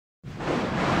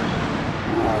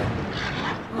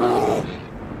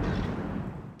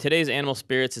Today's Animal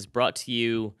Spirits is brought to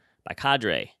you by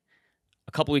Cadre.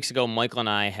 A couple weeks ago, Michael and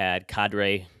I had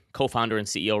Cadre co-founder and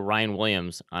CEO Ryan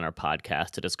Williams on our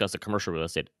podcast to discuss the commercial real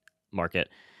estate market.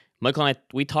 Michael and I,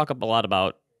 we talk a lot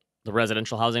about the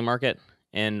residential housing market,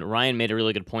 and Ryan made a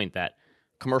really good point that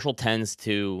commercial tends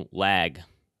to lag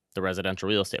the residential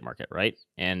real estate market, right?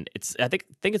 And I think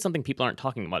it's something people aren't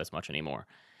talking about as much anymore.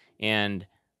 And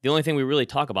the only thing we really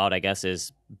talk about, I guess,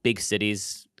 is big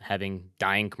cities having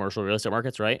dying commercial real estate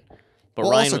markets, right? But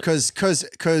well, Ryan, also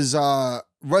because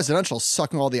residential is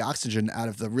sucking all the oxygen out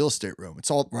of the real estate room.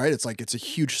 It's all right. It's like it's a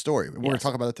huge story. We're going to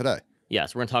talk about it today.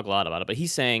 Yes, we're going to talk a lot about it. But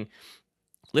he's saying,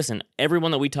 listen,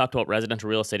 everyone that we talked about residential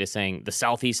real estate is saying the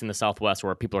Southeast and the Southwest,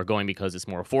 where people are going because it's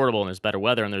more affordable and there's better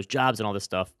weather and there's jobs and all this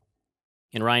stuff.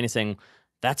 And Ryan is saying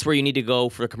that's where you need to go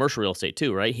for commercial real estate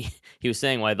too, right? He was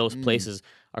saying why those places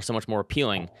are so much more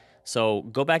appealing. So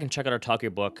go back and check out our Talk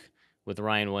Your Book with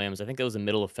Ryan Williams. I think that was the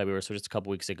middle of February, so just a couple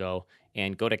weeks ago.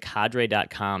 And go to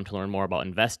cadre.com to learn more about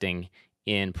investing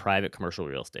in private commercial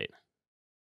real estate.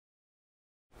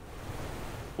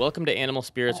 Welcome to Animal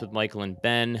Spirits with Michael and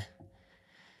Ben.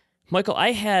 Michael,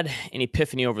 I had an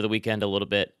epiphany over the weekend a little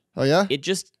bit. Oh, yeah? It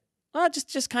just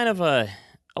kind of oh,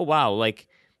 wow. Like,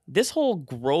 this whole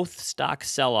growth stock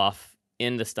sell-off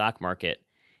in the stock market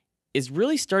is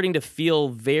really starting to feel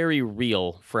very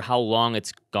real for how long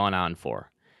it's gone on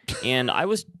for. And I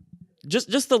was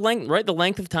just the length, right? The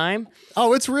length of time.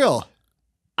 Oh, it's real.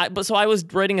 So I was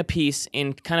writing a piece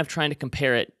and kind of trying to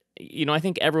compare it. You know, I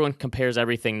think everyone compares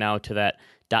everything now to that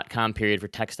 .com period for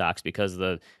tech stocks because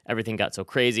everything got so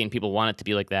crazy and people want it to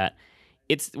be like that.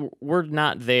 We're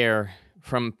not there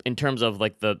in terms of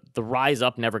like the rise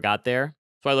up never got there.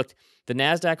 So I looked, the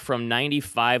NASDAQ from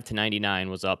 95 to 99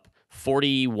 was up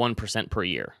 41% per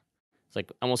year. It's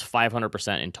like almost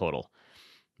 500% in total.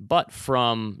 But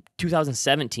from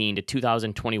 2017 to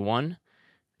 2021,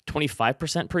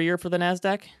 25% per year for the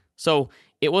NASDAQ. So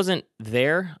it wasn't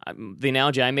there. The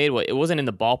analogy I made, it wasn't in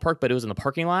the ballpark, but it was in the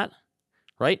parking lot,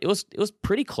 right? It was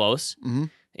pretty close. Mm-hmm.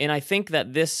 And I think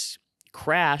that this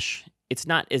crash, it's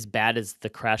not as bad as the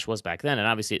crash was back then. And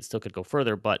obviously it still could go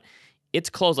further, but it's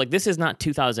close. Like, this is not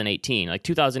 2018. Like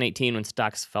 2018 when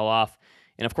stocks fell off.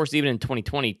 And of course, even in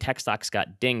 2020, tech stocks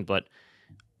got dinged, but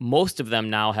most of them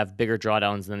now have bigger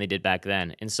drawdowns than they did back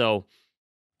then. And so,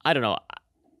 I don't know.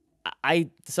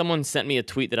 Someone sent me a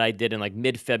tweet that I did in like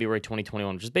mid-February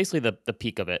 2021, which is basically the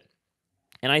peak of it.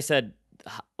 And I said,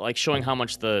 like, showing how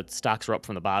much the stocks were up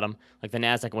from the bottom. Like the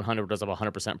NASDAQ 100 was up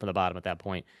 100% from the bottom at that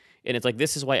point. And it's like,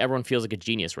 this is why everyone feels like a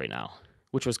genius right now,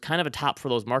 which was kind of a top for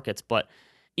those markets. But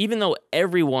even though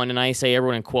everyone, and I say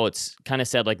everyone in quotes, kind of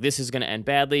said like this is going to end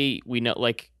badly, we know,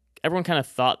 like everyone kind of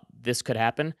thought this could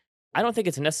happen, I don't think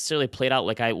it's necessarily played out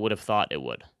like I would have thought it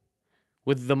would.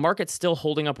 With the market still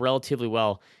holding up relatively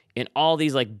well and all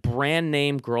these like brand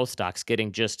name growth stocks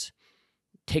getting just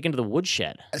taken to the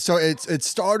woodshed. So it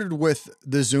started with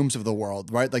the Zooms of the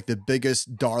world, right? Like the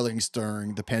biggest darlings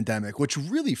during the pandemic, which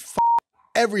really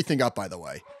everything up, by the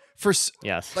way. For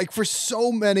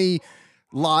so many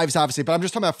lives, obviously, but I'm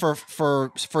just talking about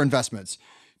for investments.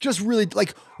 Just really,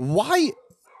 like, why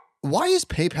is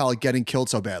PayPal getting killed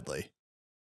so badly?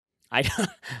 I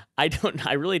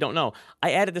really don't know.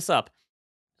 I added this up.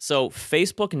 So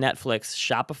Facebook, Netflix,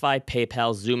 Shopify,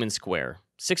 PayPal, Zoom, and Square.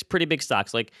 6 pretty big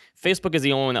stocks. Like, Facebook is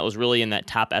the only one that was really in that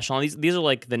top echelon. These are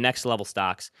like the next level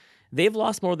stocks. They've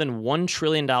lost more than $1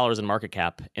 trillion in market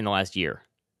cap in the last year.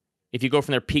 If you go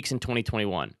from their peaks in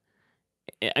 2021.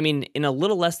 I mean, in a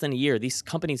little less than a year, these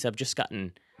companies have just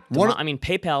gotten...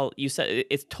 PayPal, you said,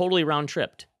 it's totally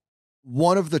round-tripped.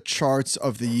 One of the charts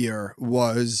of the year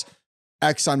was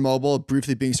ExxonMobil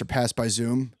briefly being surpassed by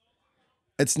Zoom.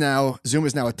 Zoom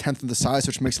is now a 10th of the size,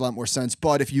 which makes a lot more sense.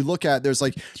 But if you look at, there's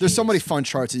so many fun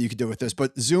charts that you could do with this.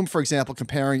 But Zoom, for example,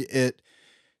 comparing it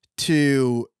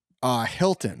to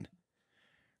Hilton,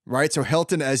 right? So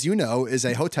Hilton, as you know, is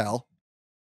a hotel,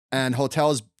 and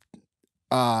hotels,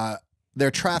 their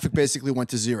traffic basically went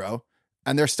to zero,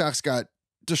 and their stocks got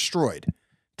destroyed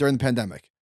during the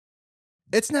pandemic.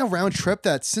 It's now round trip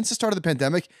that since the start of the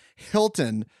pandemic,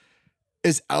 Hilton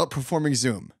is outperforming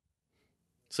Zoom.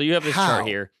 So you have this chart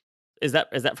here. Is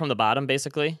that from the bottom,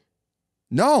 basically?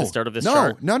 No. The start of this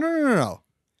chart? No.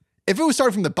 If it was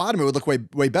started from the bottom, it would look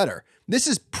way better. This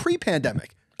is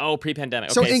pre-pandemic. Oh,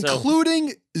 pre-pandemic. Okay,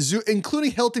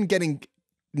 including Hilton getting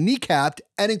kneecapped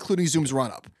and including Zoom's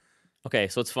run-up. Okay,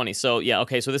 so it's funny. So, yeah,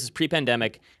 okay, so this is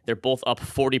pre-pandemic. They're both up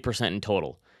 40% in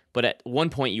total. But at one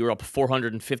point, you were up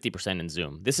 450% in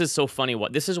Zoom. This is so funny.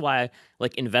 This is why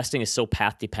like investing is so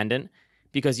path-dependent.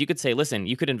 Because you could say, listen,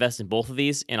 you could invest in both of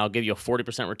these and I'll give you a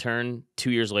 40% return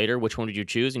 2 years later. Which one would you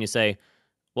choose? And you say,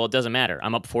 Well, it doesn't matter.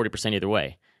 I'm up 40% either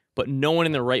way. But no one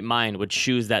in their right mind would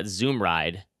choose that Zoom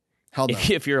ride Hell no.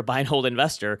 if you're a buy and hold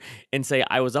investor and say,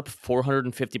 I was up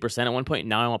 450% at one point.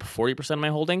 Now I'm up 40% of my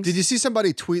holdings. Did you see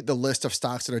somebody tweet the list of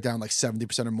stocks that are down like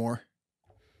 70% or more?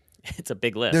 It's a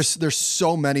big list. There's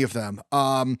so many of them.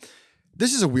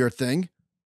 This is a weird thing.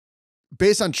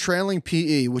 Based on trailing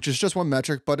PE, which is just one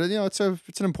metric, but it's an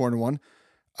important one.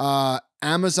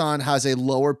 Amazon has a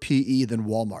lower PE than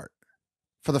Walmart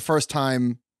for the first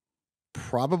time,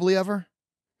 probably ever.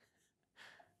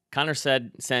 Connor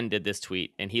Sen did this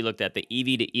tweet, and he looked at the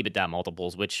EV to EBITDA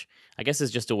multiples, which I guess is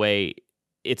just a way.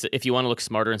 It's if you want to look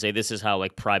smarter and say this is how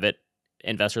like private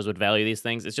investors would value these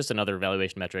things. It's just another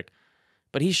valuation metric.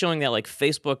 But he's showing that like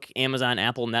Facebook, Amazon,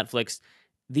 Apple, Netflix,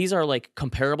 these are like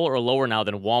comparable or lower now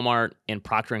than Walmart and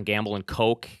Procter and Gamble and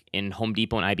Coke and Home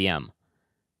Depot and IBM.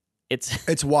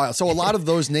 It's wild. So a lot of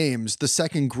those names, the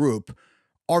second group,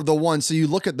 are the ones. So you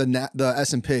look at the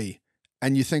S&P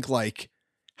and you think like,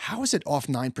 how is it off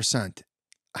 9%?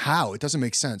 How? It doesn't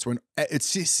make sense when it's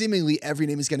seemingly every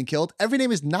name is getting killed. Every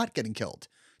name is not getting killed.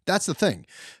 That's the thing.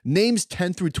 Names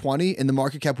 10 through 20 in the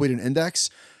market cap weighted index,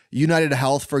 United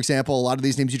Health, for example, a lot of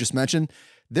these names you just mentioned,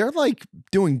 they're like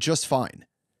doing just fine.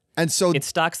 And so it's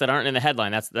stocks that aren't in the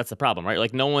headline. That's the problem, right?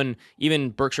 Like no one, even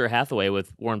Berkshire Hathaway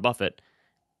with Warren Buffett,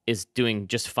 is doing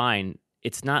just fine.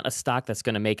 It's not a stock that's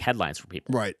going to make headlines for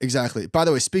people. Right, exactly. By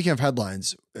the way, speaking of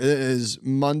headlines, it is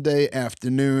Monday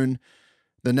afternoon.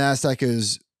 The NASDAQ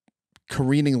is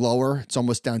careening lower. It's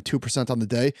almost down 2% on the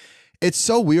day. It's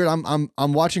so weird.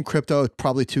 I'm watching crypto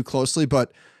probably too closely,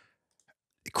 but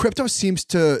crypto seems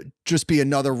to just be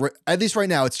another, at least right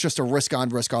now, it's just a risk on,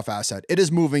 risk off asset. It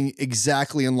is moving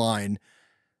exactly in line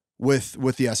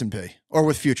with the S&P or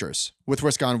with futures, with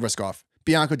risk on, risk off.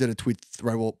 Bianco did a tweet,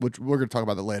 right? Well, which we're going to talk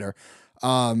about that later.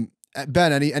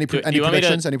 Ben, any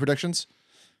predictions? Any predictions?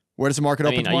 Where does the market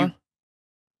open tomorrow?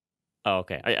 Oh,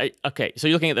 okay. Okay. So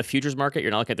you're looking at the futures market.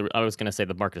 You're not looking at I was going to say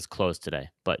the market is closed today,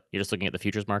 but you're just looking at the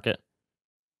futures market.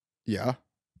 Yeah.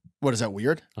 What is that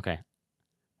weird? Okay.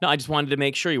 No, I just wanted to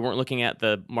make sure you weren't looking at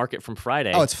the market from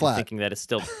Friday. Oh, it's flat. Thinking that it's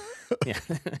still. Yeah.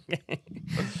 Yeah.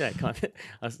 Come on.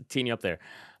 I was teeing you up there.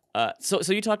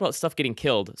 So you talked about stuff getting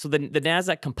killed. So the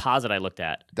NASDAQ composite I looked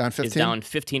at down 15? Is down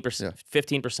 15%. Yeah.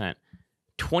 15%.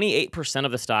 28%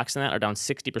 of the stocks in that are down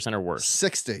 60% or worse.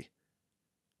 60%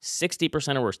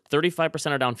 or worse.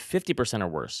 35% are down 50% or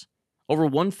worse. Over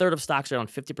 1/3 of stocks are down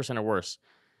 50% or worse.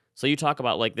 So you talk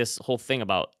about like this whole thing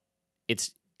about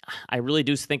I really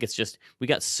do think it's just we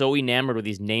got so enamored with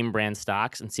these name brand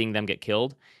stocks and seeing them get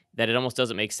killed that it almost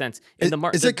doesn't make sense.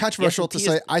 Is it controversial to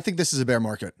say I think this is a bear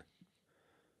market?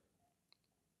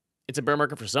 It's a bear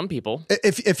market for some people.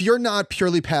 If you're not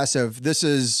purely passive, this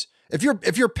is if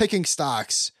you're picking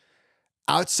stocks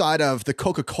outside of the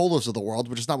Coca-Colas of the world,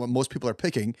 which is not what most people are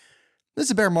picking, this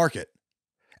is a bear market.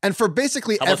 And for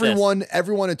basically everyone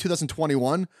in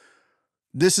 2021,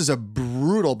 this is a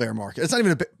brutal bear market. It's not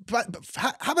even but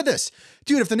how about this?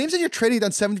 Dude, if the names that you're trading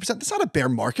down 70%, that's not a bear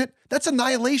market. That's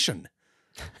annihilation.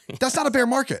 That's not a bear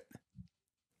market.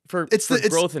 For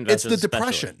growth investors, it's the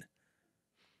depression. Especially.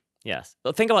 Yes.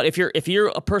 Well, think about if you're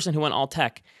a person who went all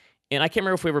tech, and I can't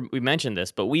remember if we mentioned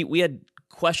this, but we had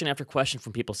question after question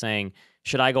from people saying,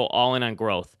 should I go all in on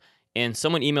growth? And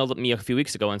someone emailed me a few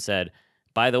weeks ago and said,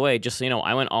 by the way, just so you know,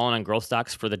 I went all in on growth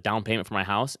stocks for the down payment for my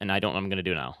house, and I don't know what I'm going to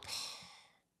do now.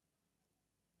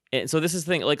 And so this is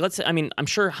the thing. Like, I'm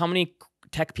sure how many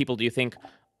tech people do you think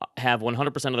have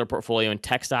 100% of their portfolio in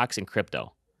tech stocks and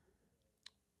crypto?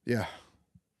 Yeah.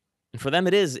 And for them,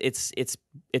 it's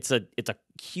a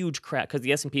huge crack because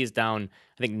the S&P is down,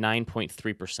 I think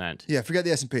 9.3%. Yeah, forget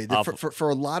the S&P. For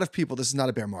a lot of people, this is not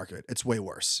a bear market. It's way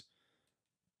worse.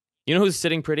 You know who's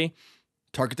sitting pretty?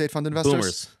 Target date fund investors.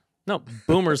 Boomers. No,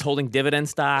 boomers holding dividend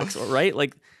stocks, right?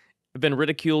 Like, have been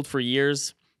ridiculed for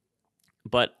years.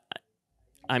 But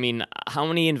I mean, how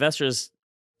many investors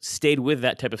stayed with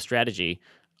that type of strategy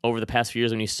over the past few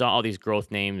years when you saw all these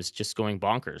growth names just going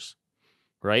bonkers,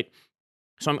 right?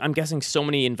 So I'm guessing so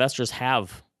many investors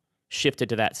have shifted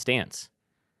to that stance.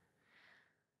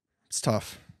 It's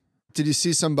tough. Did you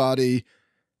see somebody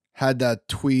had that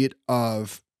tweet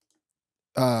of,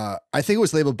 I think it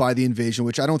was labeled by the invasion,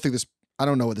 which I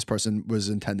don't know what this person was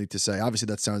intending to say. Obviously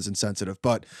that sounds insensitive,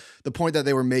 but the point that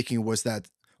they were making was that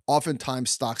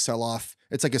oftentimes stocks sell off.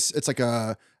 It's like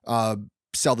a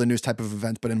sell the news type of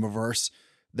event, but in reverse,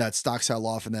 that stocks sell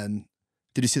off. And then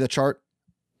did you see that chart?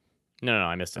 No,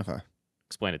 I missed it. Okay.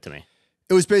 Explain it to me.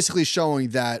 It was basically showing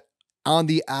that on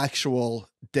the actual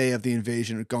day of the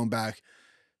invasion, going back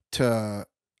to,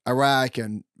 Iraq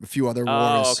and a few other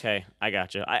Oh, wars. okay. I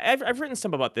gotcha. I've written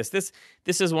some about this. This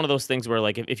is one of those things where,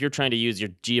 like, if you're trying to use your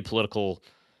geopolitical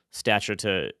stature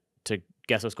to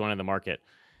guess what's going on in the market.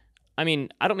 I mean,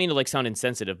 I don't mean to like sound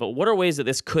insensitive, but what are ways that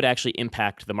this could actually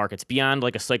impact the markets beyond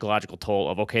like a psychological toll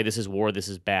of, okay, this is war, this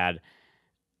is bad.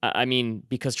 I mean,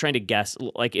 because trying to guess,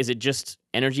 like, is it just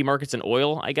energy markets and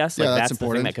oil? I guess like Yeah, that's that's the thing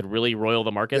important. that could really roil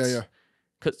the markets. Yeah, yeah.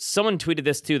 Because someone tweeted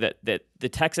this too, that the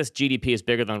Texas GDP is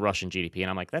bigger than the Russian GDP, and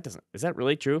I'm like, is that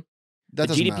really true? That The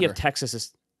doesn't GDP matter. of Texas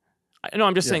is. No,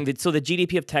 I'm just Yeah. saying that. So the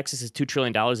GDP of Texas is $2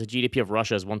 trillion. The GDP of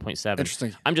Russia is 1.7.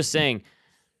 Interesting. I'm just saying.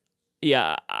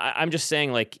 Yeah, I'm just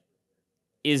saying. Like,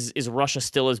 is Russia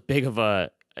still as big of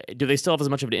a? Do they still have as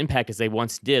much of an impact as they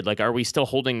once did? Like, are we still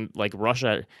holding like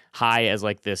Russia high as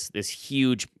like this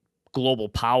huge global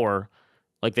power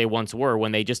like they once were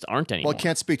when they just aren't anymore? Well, I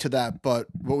can't speak to that, but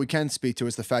what we can speak to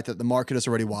is the fact that the market is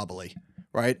already wobbly,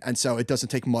 right? And so it doesn't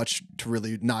take much to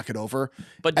really knock it over.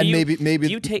 But and do maybe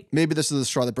you take? maybe this is the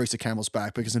straw that breaks the camel's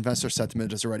back because investor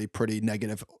sentiment is already pretty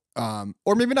negative.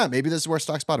 Or maybe not. Maybe this is where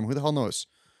stocks bottom. Who the hell knows?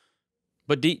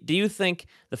 But do you think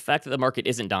the fact that the market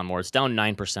isn't down more, it's down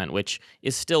 9%, which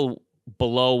is still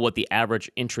below what the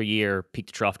average intra-year peak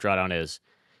to trough drawdown is,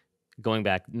 going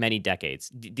back many decades.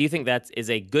 Do you think that is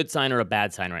a good sign or a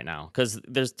bad sign right now? Because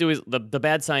the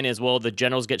bad sign is, well, the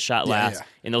generals get shot last,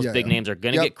 and those big names are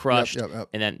going to get crushed,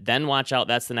 and then watch out,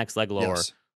 that's the next leg lower.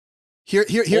 Yes.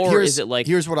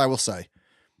 Here's what I will say.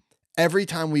 Every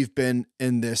time we've been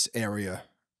in this area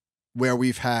where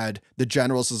we've had the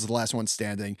generals as the last one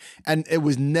standing, and it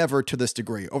was never to this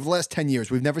degree. Over the last 10 years,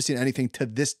 we've never seen anything to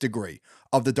this degree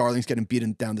of the darlings getting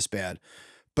beaten down this bad.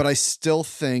 But I still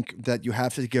think that you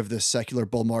have to give this secular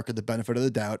bull market the benefit of the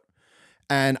doubt.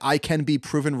 And I can be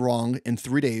proven wrong in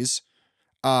 3 days.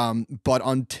 But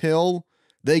until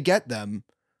they get them,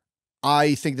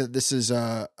 I think that this is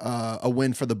a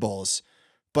win for the bulls.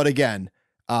 But again,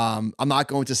 I'm not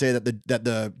going to say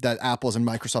that Apple's and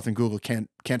Microsoft and Google can't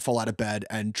fall out of bed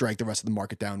and drag the rest of the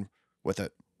market down with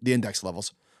it. The index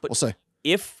levels. But we'll say.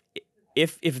 If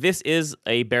this is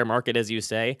a bear market, as you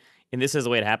say, and this is the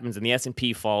way it happens, and the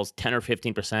S&P falls 10 or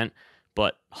 15%,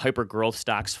 but hyper growth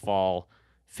stocks fall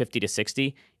 50 to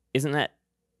 60, isn't that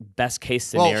best case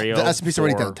scenario? Well, the S&P's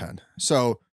already down 10.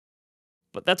 So,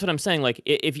 but that's what I'm saying. Like,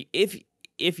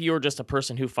 if you're just a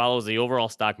person who follows the overall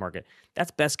stock market,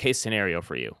 that's best case scenario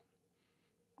for you,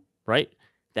 right?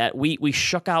 That we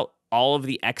shook out all of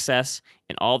the excess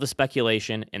and all the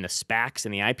speculation and the SPACs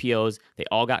and the IPOs. They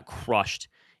all got crushed,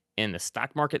 and the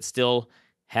stock market still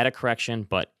had a correction,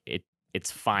 but it's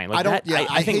fine. Like,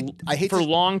 I think for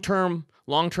long-term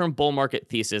bull market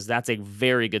thesis, that's a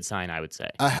very good sign, I would say.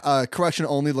 Correction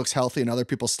only looks healthy in other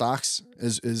people's stocks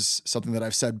is something that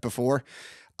I've said before.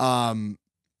 And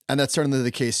that's certainly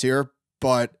the case here.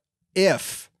 But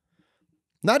even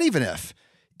if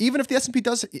the S&P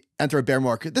does enter a bear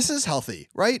market, this is healthy,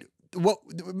 right?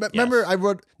 Remember, yes. I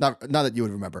wrote, not that you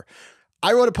would remember,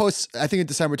 I wrote a post, I think in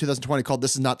December 2020 called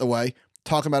This Is Not the Way,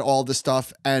 talking about all this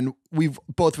stuff. And we've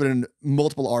both written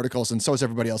multiple articles, and so has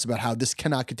everybody else, about how this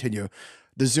cannot continue.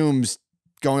 The Zoom's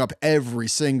going up every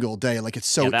single day. Like, it's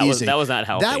so easy. That was not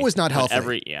healthy. That was not healthy.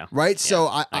 Right? Yeah, so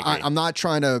I'm not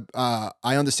trying to,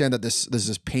 I understand that this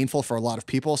is painful for a lot of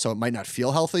people, so it might not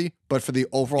feel healthy, but for the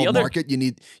overall market, you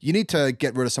need to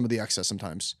get rid of some of the excess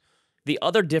sometimes. The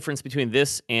other difference between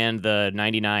this and the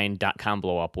 99.com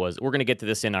blow up was, we're going to get to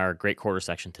this in our great quarter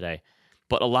section today,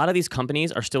 but a lot of these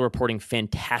companies are still reporting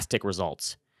fantastic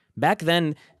results. Back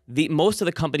then, most of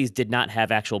the companies did not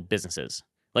have actual businesses.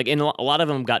 Like, and a lot of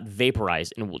them got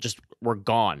vaporized and just were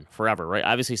gone forever, right?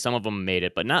 Obviously, some of them made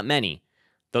it, but not many.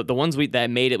 The ones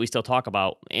that made it, we still talk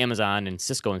about, Amazon and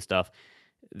Cisco and stuff.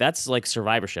 That's like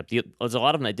survivorship. There's a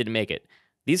lot of them that didn't make it.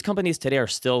 These companies today are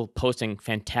still posting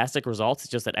fantastic results.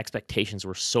 It's just that expectations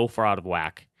were so far out of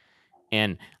whack.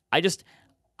 And I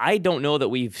don't know that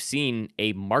we've seen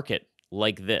a market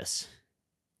like this.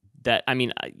 That, I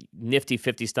mean, Nifty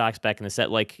 50 stocks back in the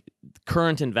set, like,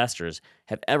 current investors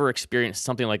have ever experienced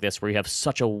something like this where you have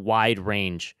such a wide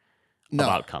range of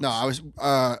outcomes. No, I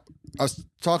was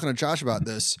talking to Josh about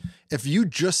this. If you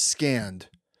just scanned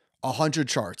 100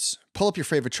 charts, pull up your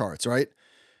favorite charts, right?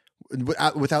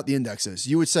 Without the indexes,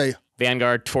 you would say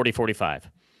Vanguard 4045.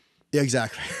 Yeah,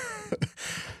 exactly.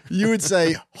 You would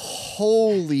say,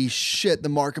 holy shit, the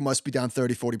market must be down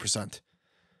 30-40%.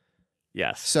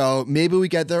 Yes. So maybe we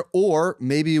get there, or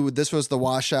maybe this was the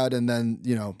washout, and then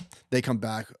they come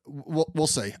back. We'll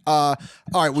see. All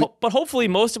right. But hopefully,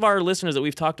 most of our listeners that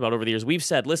we've talked about over the years, we've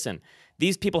said, listen,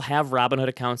 these people have Robinhood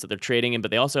accounts that they're trading in,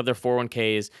 but they also have their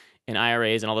 401ks and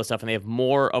IRAs and all this stuff, and they have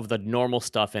more of the normal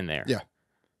stuff in there. Yeah.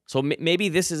 So maybe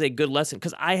this is a good lesson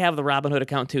because I have the Robinhood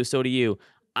account too. So do you.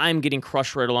 I'm getting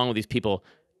crushed right along with these people.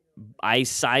 I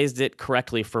sized it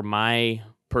correctly for my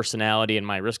personality and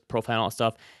my risk profile and all that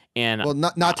stuff. And Well,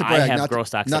 not to I brag, have growth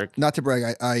stocks that are. not to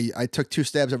brag. I took 2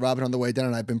 stabs at Robin on the way down,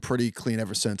 and I've been pretty clean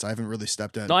ever since. I haven't really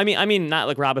stepped in. No, I mean not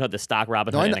like Robinhood, the stock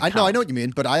Robinhood. No, I know what you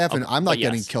mean, but I haven't. Okay, I'm not but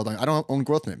getting yes. killed on. I don't own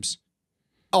growth names.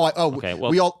 Okay.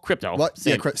 Well, we all crypto. What?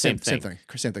 Same Same thing. thing.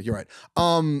 Same thing. You're right.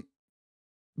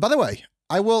 By the way,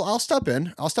 I'll step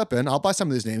in. I'll buy some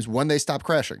of these names when they stop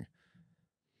crashing.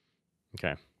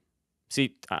 Okay.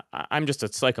 See, I'm just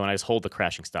a psycho, and I just hold the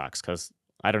crashing stocks because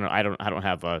I don't know. I don't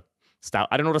have a stop.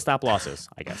 I don't know what a stop loss is,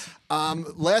 I guess.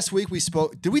 Last week we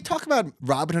spoke. Did we talk about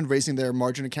Robinhood raising their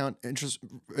margin account interest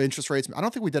rates? I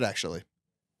don't think we did actually.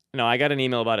 No, I got an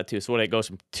email about it too. So it goes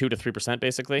from 2 to 3%,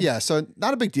 basically. Yeah, so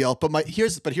not a big deal. But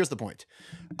here's the point.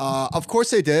 Of course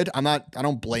they did. I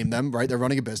don't blame them. Right, they're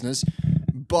running a business.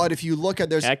 But if you look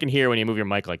at I can hear when you move your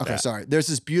mic like that. Okay, sorry. There's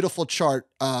this beautiful chart.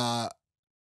 By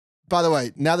the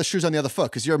way, now the shoe's on the other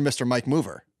foot because you're Mr. Mike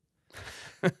Mover.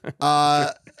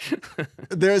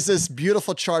 There's this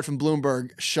beautiful chart from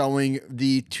Bloomberg showing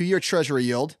the 2-year Treasury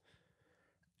yield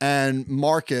and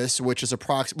Marcus, which is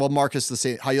Marcus, the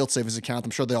same high yield savings account.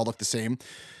 I'm sure they all look the same.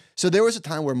 So there was a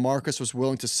time where Marcus was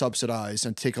willing to subsidize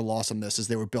and take a loss on this as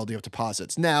they were building up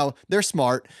deposits. Now they're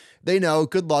smart. They know,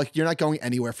 good luck. You're not going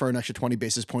anywhere for an extra 20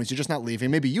 basis points. You're just not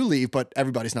leaving. Maybe you leave, but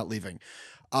everybody's not leaving.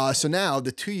 So now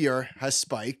the 2-year has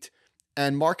spiked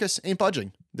and Marcus ain't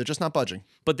budging. They're just not budging.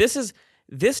 But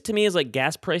this to me is like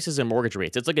gas prices and mortgage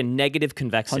rates. It's like a negative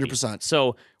convexity. 100%.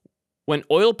 So when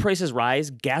oil prices rise,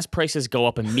 gas prices go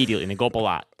up immediately, and they go up a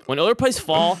lot. When oil prices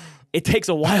fall, it takes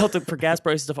a while for gas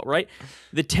prices to fall, right?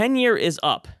 The 10-year is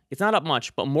up. It's not up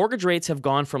much, but mortgage rates have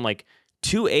gone from like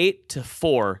 2.8 to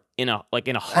 4 in a heartbeat.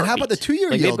 And how about the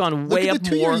 2-year yield? They've gone way Look up at the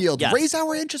 2-year more. yield. Yes. Raise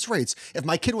our interest rates. If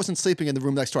my kid wasn't sleeping in the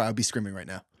room next door, I would be screaming right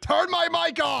now. Turn my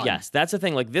mic on. Yes, that's the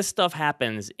thing. Like this stuff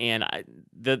happens, and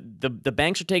the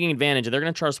banks are taking advantage. They're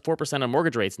going to charge 4% on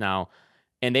mortgage rates now,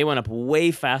 and they went up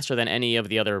way faster than any of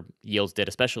the other yields did,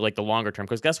 especially like the longer term.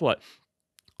 Because guess what?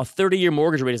 A 30-year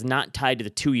mortgage rate is not tied to the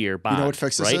 2-year bond. You know what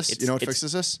fixes right? this? You know what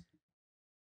fixes this?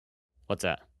 What's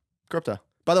that? Crypto.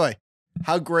 By the way,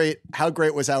 how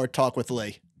great was our talk with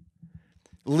Lee?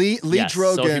 Lee Yes,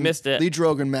 Drogan. so if you missed it- Lee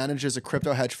Drogan manages a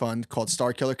crypto hedge fund called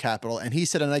Starkiller Capital, and he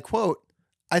said, and I quote,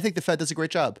 "I think the Fed does a great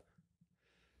job."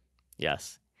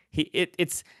 Yes.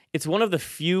 It's one of the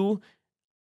few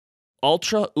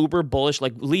ultra uber bullish.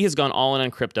 Like Lee has gone all in on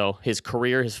crypto, his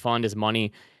career, his fund, his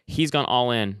money. He's gone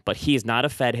all in, but he's not a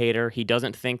Fed hater. He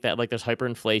doesn't think that like there's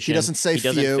hyperinflation. He doesn't say He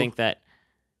doesn't few. think that.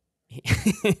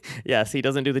 Yes, he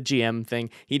doesn't do the GM thing.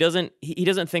 He doesn't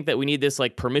think that we need this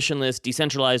like permissionless,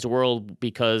 decentralized world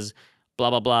because blah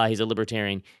blah blah. He's a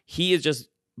libertarian. He is just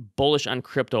bullish on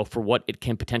crypto for what it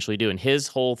can potentially do, and his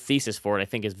whole thesis for it, I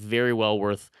think, is very well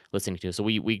worth listening to. So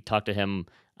we talked to him.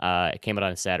 It came out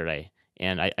on Saturday,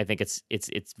 and I think it's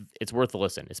worth the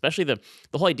listen, especially the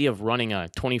whole idea of running a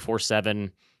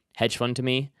 24/7 hedge fund to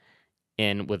me,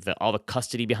 and with all the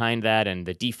custody behind that, and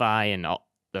the DeFi and all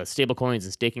the stable coins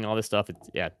and staking, all this stuff. It's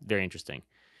very interesting.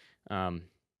 Okay,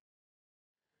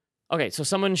 so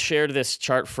someone shared this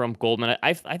chart from Goldman.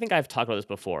 I think I've talked about this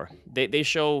before. They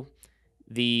show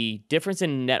the difference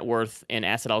in net worth and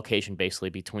asset allocation basically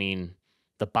between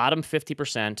the bottom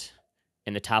 50%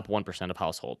 and the top 1% of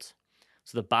households.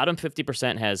 So the bottom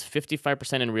 50% has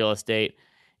 55% in real estate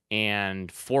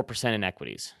and 4% in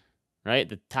equities, right?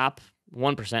 The top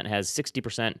 1% has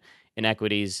 60% in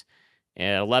equities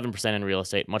and 11% in real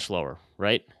estate, much lower,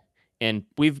 right? And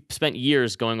we've spent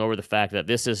years going over the fact that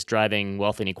this is driving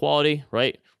wealth inequality,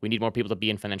 right? We need more people to be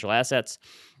in financial assets.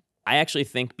 I actually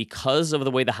think because of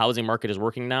the way the housing market is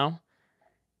working now,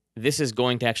 this is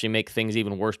going to actually make things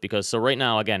even worse because so right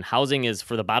now, again, housing is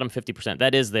for the bottom 50%.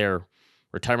 That is their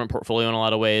retirement portfolio in a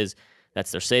lot of ways.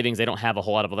 That's their savings. They don't have a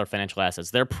whole lot of other financial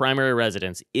assets. Their primary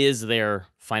residence is their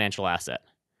financial asset.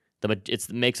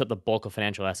 It makes up the bulk of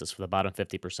financial assets for the bottom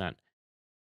 50%.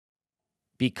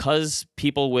 Because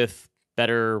people with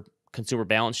better consumer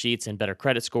balance sheets and better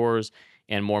credit scores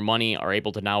and more money are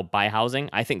able to now buy housing,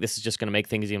 I think this is just going to make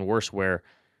things even worse where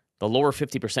the lower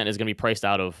 50% is going to be priced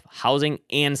out of housing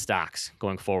and stocks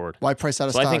going forward. Why price out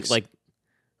of So stocks? I think like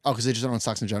because they just don't own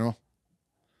stocks in general.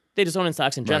 they just own in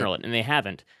stocks in general, and they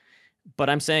haven't. But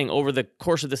I'm saying over the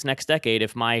course of this next decade,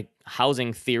 if my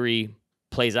housing theory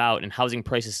plays out and housing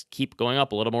prices keep going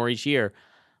up a little more each year,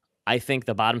 I think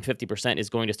the bottom 50% is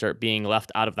going to start being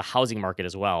left out of the housing market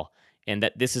as well. And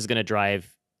that this is going to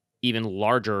drive even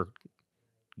larger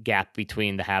gap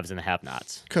between the haves and the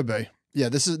have-nots. Could be. Yeah,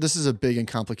 this is a big and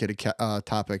complicated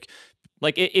topic.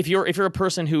 Like if you're a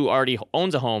person who already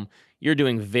owns a home, you're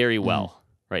doing very well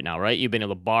right now, right? You've been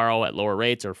able to borrow at lower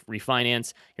rates or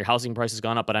refinance. Your housing price has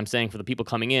gone up. But I'm saying for the people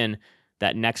coming in,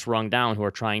 that next rung down who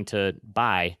are trying to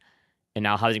buy, and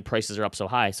now housing prices are up so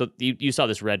high. So you saw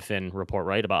this Redfin report,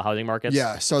 right, about housing markets?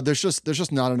 Yeah, so there's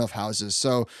just not enough houses.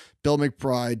 So Bill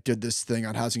McBride did this thing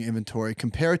on housing inventory.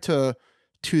 Compared to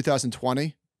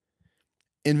 2020,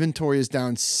 inventory is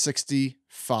down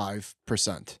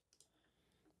 65%.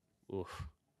 Oof.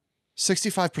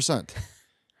 65%.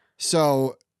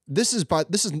 So this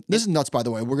is nuts, by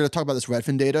the way. We're going to talk about this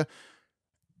Redfin data.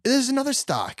 There's another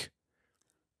stock.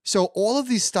 So all of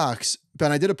these stocks,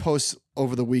 Ben, I did a post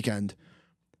over the weekend.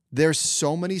 There's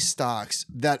so many stocks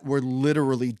that were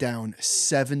literally down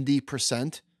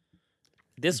 70%.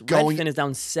 This Redfin is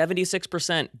down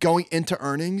 76% going into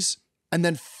earnings, and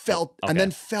then fell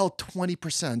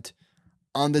 20%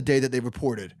 on the day that they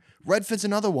reported. Redfin's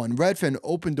another one. Redfin,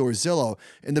 Open Door, Zillow,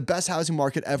 in the best housing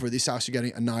market ever, these stocks are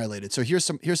getting annihilated. So here's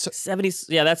some 70.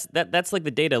 Yeah, that's like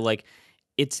the data. Like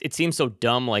it seems so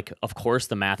dumb. Like, of course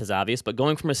the math is obvious, but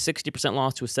going from a 60%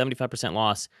 loss to a 75%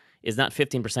 loss is not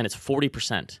 15%, it's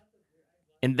 40%.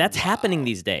 And that's happening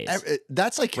these days.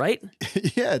 That's like, right?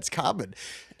 Yeah, it's common.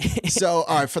 So,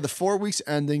 all right, for the 4 weeks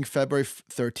ending February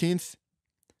 13th,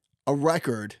 a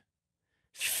record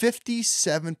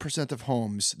 57% of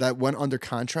homes that went under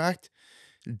contract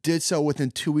did so within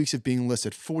 2 weeks of being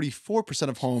listed. 44%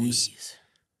 of homes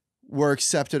were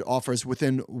accepted offers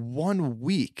within 1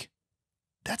 week.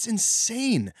 That's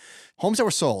insane. Homes that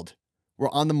were sold were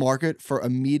on the market for a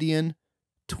median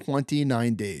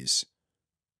 29 days.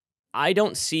 I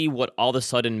don't see what all of a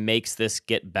sudden makes this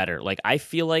get better. Like, I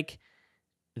feel like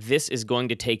this is going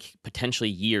to take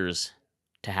potentially years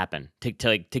to happen,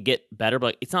 to get better.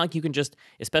 But it's not like you can just,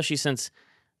 especially since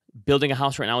building a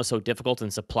house right now is so difficult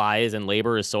and supplies and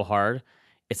labor is so hard.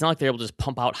 It's not like they're able to just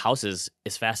pump out houses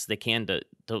as fast as they can to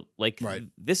like, right.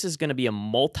 This is going to be a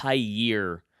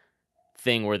multi-year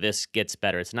thing where this gets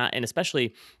better. It's not, and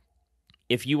especially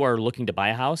if you are looking to buy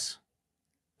a house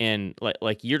and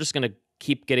like you're just going to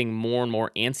keep getting more and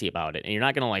more antsy about it, and you're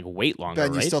not going to like wait longer.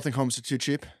 Ben, you right? still think homes are too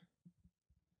cheap?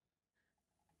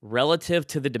 Relative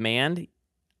to the demand,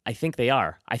 I think they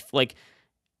are.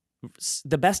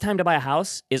 The best time to buy a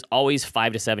house is always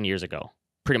 5 to 7 years ago,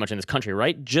 pretty much in this country,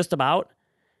 right? Just about.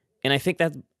 And I think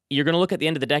that you're going to look at the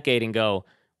end of the decade and go,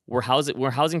 were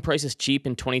housing prices cheap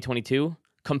in 2022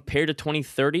 compared to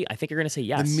 2030? I think you're going to say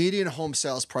yes. The median home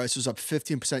sales price was up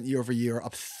 15% year over year,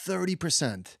 up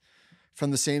 30%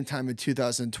 from the same time in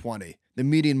 2020. The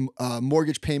median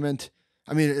mortgage payment,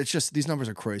 I mean, it's just, these numbers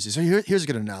are crazy. So here's a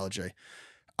good analogy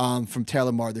from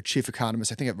Taylor Marr, the chief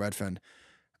economist, I think at Redfin.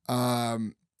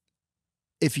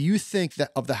 If you think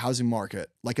that of the housing market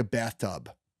like a bathtub,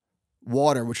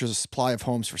 water, which is a supply of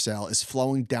homes for sale, is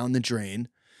flowing down the drain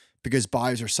because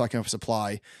buyers are sucking up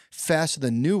supply faster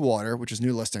than new water, which is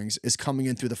new listings, is coming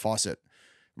in through the faucet.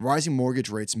 Rising mortgage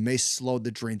rates may slow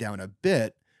the drain down a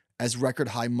bit as record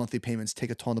high monthly payments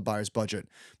take a toll on the buyer's budget.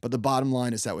 But the bottom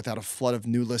line is that without a flood of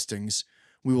new listings,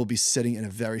 we will be sitting in a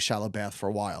very shallow bath for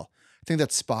a while. I think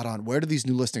that's spot on. Where do these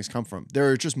new listings come from? There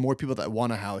are just more people that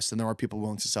want a house than there are people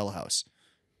willing to sell a house.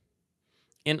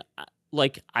 And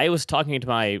like, I was talking to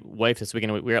my wife this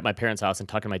weekend. We were at my parents' house and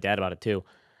talking to my dad about it too.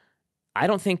 I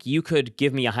don't think you could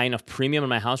give me a high enough premium in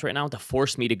my house right now to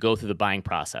force me to go through the buying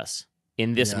process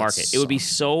in this market. It would be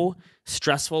so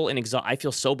stressful and I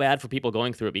feel so bad for people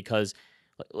going through it, because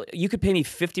you could pay me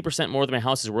 50% more than my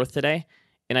house is worth today,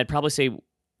 and I'd probably say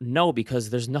no, because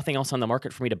there's nothing else on the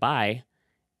market for me to buy.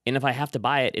 And if I have to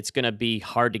buy it, it's going to be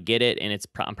hard to get it, and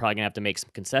I'm probably going to have to make some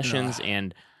concessions,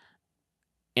 and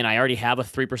I already have a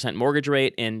 3% mortgage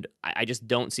rate, and I just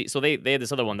don't see. So they had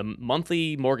this other one, the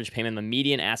monthly mortgage payment, the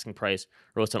median asking price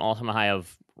rose to an all-time high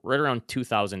of right around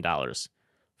 $2,000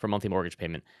 for monthly mortgage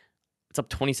payment. It's up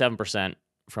 27%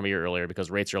 from a year earlier because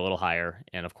rates are a little higher,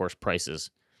 and of course prices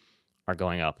are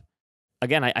going up.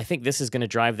 Again, I think this is going to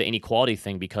drive the inequality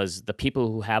thing, because the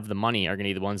people who have the money are going to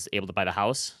be the ones able to buy the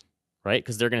house, right?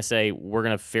 Because they're going to say we're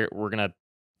going to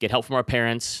get help from our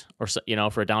parents, or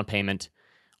for a down payment,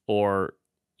 or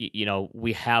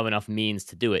we have enough means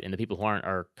to do it, and the people who aren't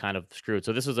are kind of screwed.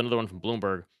 So this was another one from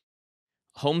Bloomberg.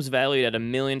 Homes valued at $1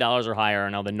 million or higher are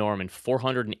now the norm in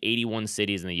 481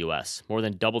 cities in the U.S., more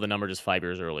than double the number just 5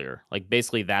 years earlier. Like,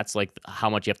 basically, that's like how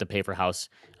much you have to pay for a house,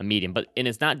 a median. And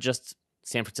it's not just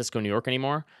San Francisco, New York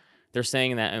anymore. They're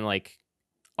saying that in like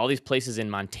all these places in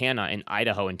Montana, in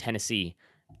Idaho, and Tennessee,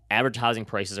 average housing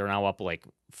prices are now up like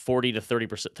 30 to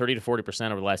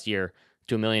 40% over the last year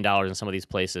to $1 million in some of these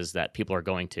places that people are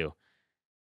going to.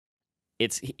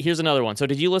 Here's another one. So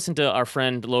did you listen to our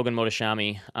friend Logan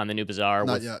Motashami on the New Bazaar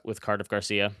Not yet. with Cardiff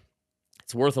Garcia?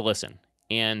 It's worth a listen.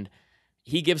 And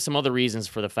he gives some other reasons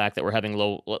for the fact that we're having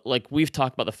low, like we've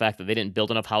talked about the fact that they didn't build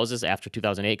enough houses after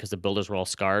 2008 because the builders were all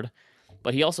scarred.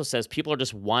 But he also says people are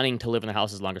just wanting to live in their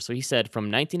houses longer. So he said from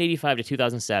 1985 to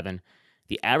 2007,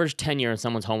 the average tenure in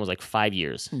someone's home was like 5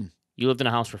 years. You lived in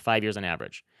a house for 5 years on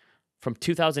average. From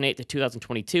 2008 to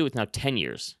 2022, it's now 10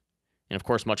 years. And of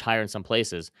course, much higher in some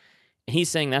places. And he's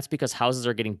saying that's because houses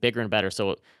are getting bigger and better.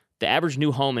 So the average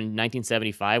new home in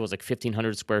 1975 was like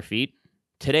 1,500 square feet.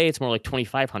 Today, it's more like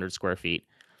 2,500 square feet.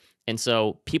 And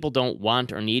so people don't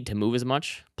want or need to move as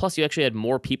much. Plus, you actually had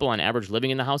more people on average living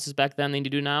in the houses back then than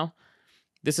you do now.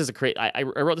 This is a great... I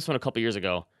wrote this one a couple years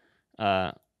ago.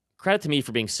 Credit to me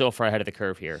for being so far ahead of the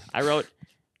curve here. I wrote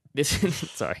this...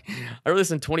 sorry. I wrote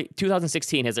this in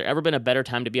 2016. Has there ever been a better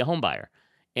time to be a home buyer?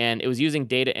 And it was using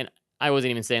data... And I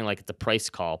wasn't even saying like it's a price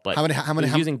call, but how many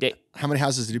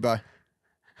houses did you buy?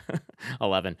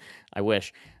 11. I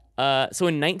wish. So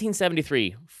in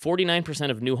 1973, 49%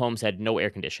 of new homes had no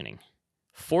air conditioning.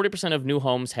 40% of new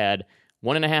homes had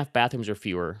 1.5 bathrooms or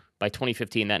fewer. By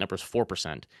 2015, that number is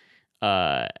 4%.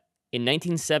 In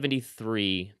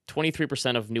 1973,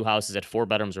 23% of new houses had 4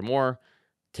 bedrooms or more.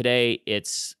 Today,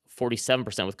 it's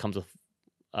 47% comes with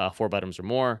 4 bedrooms or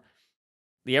more.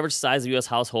 The average size of the U.S.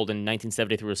 household in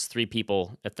 1973 was 3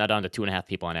 people. That's now down to 2.5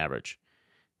 people on average.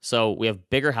 So we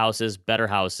have bigger houses, better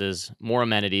houses, more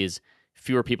amenities,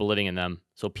 fewer people living in them.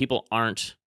 So people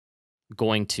aren't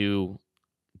going to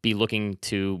be looking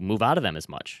to move out of them as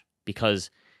much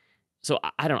because, so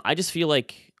I don't know. I just feel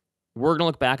like we're going to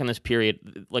look back on this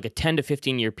period, like a 10 to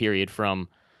 15 year period from,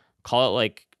 call it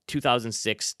like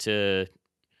 2006 to,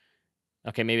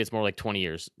 okay, maybe it's more like 20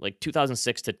 years, like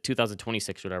 2006 to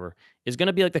 2026, whatever, is going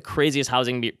to be like the craziest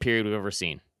housing period we've ever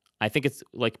seen. I think it's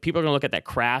like people are going to look at that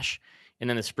crash and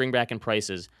then the spring back in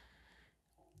prices.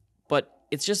 But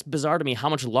it's just bizarre to me how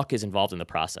much luck is involved in the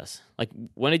process. Like,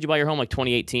 when did you buy your home? Like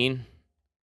 2018?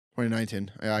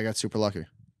 2019. Yeah, I got super lucky.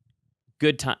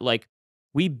 Good time. Like,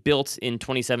 we built in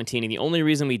 2017, and the only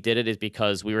reason we did it is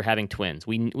because we were having twins.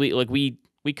 We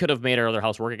could have made our other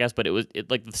house work, I guess, but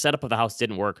like the setup of the house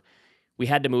didn't work. We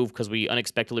had to move because we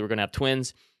unexpectedly were going to have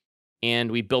twins,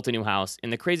 and we built a new house.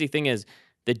 And the crazy thing is,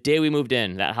 the day we moved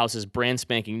in, that house is brand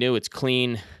spanking new. It's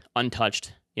clean,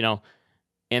 untouched,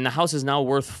 and the house is now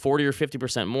worth 40 or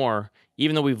 50% more,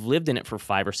 even though we've lived in it for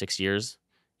 5 or 6 years.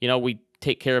 We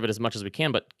take care of it as much as we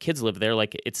can, but kids live there.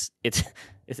 Like it's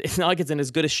not like it's in as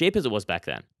good a shape as it was back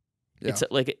then. Yeah. It's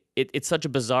like it's such a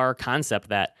bizarre concept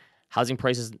that housing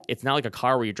prices. It's not like a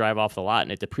car where you drive off the lot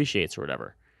and it depreciates or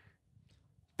whatever.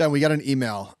 Ben, we got an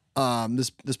email.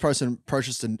 This person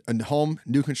purchased a home,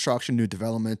 new construction, new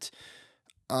development.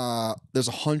 There's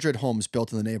 100 homes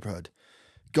built in the neighborhood.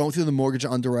 Going through the mortgage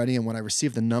underwriting, and when I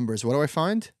receive the numbers, what do I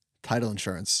find? Title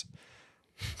insurance.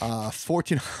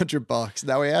 $1,400.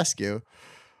 Now I ask you,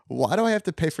 why do I have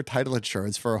to pay for title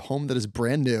insurance for a home that is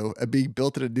brand new and being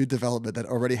built in a new development that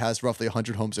already has roughly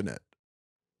 100 homes in it?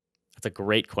 That's a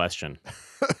great question.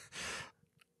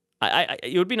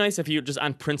 It would be nice if you just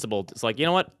on principle, it's like, you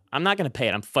know what? I'm not going to pay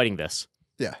it. I'm fighting this.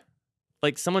 Yeah.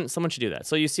 Like someone should do that.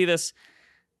 So you see this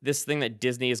thing that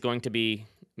Disney is going to be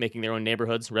making their own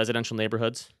neighborhoods, residential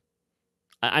neighborhoods.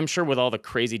 I'm sure with all the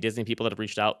crazy Disney people that have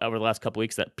reached out over the last couple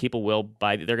weeks that people will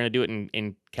buy. They're going to do it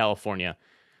in California,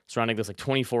 surrounding this like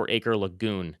 24-acre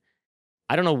lagoon.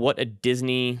 I don't know what a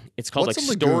Disney. It's called what's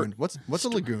like a lagoon? What's a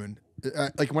lagoon?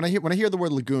 Like when I hear the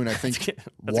word lagoon, I think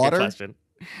that's water. A good question.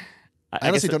 I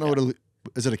honestly don't know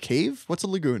is it a cave? What's a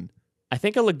lagoon? I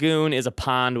think a lagoon is a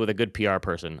pond with a good PR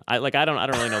person. I don't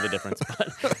really know the difference.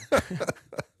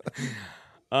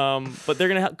 But they're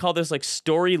gonna call this like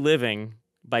Story Living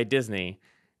by Disney,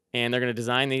 and they're gonna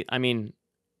design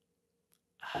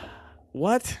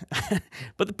what?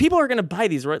 But the people are gonna buy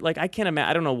these, right? Like I can't imagine.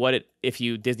 I don't know if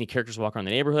you Disney characters walk around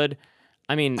the neighborhood.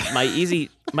 I mean, my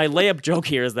layup joke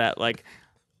here is that like,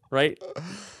 right?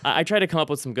 I try to come up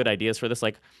with some good ideas for this.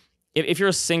 Like, if you're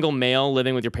a single male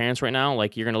living with your parents right now,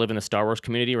 like you're gonna live in the Star Wars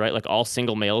community, right? Like all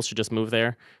single males should just move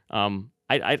there. I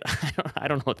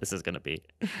don't know what this is gonna be.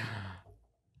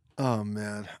 Oh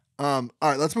man. All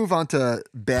right, let's move on to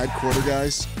bad quarter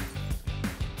guys.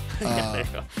 Yeah, there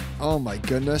you go. Oh my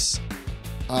goodness.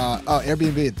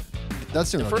 Airbnb.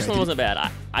 That's doing the first okay. one wasn't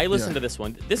bad. I listened to this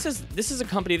one. This is a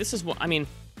company. This is what I mean.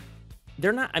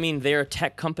 They're not. I mean, they're a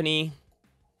tech company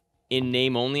in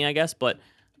name only, I guess, but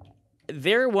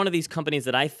they're one of these companies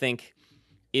that I think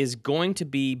is going to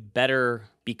be better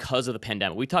because of the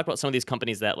pandemic. We talked about some of these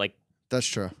companies that like that's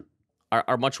true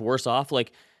are much worse off.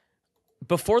 Like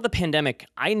before the pandemic,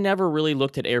 I never really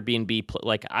looked at Airbnb.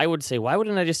 Like I would say, why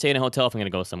wouldn't I just stay in a hotel if I'm going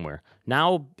to go somewhere?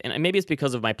 Now, and maybe it's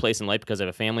because of my place in life, because I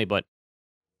have a family, but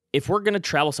if we're going to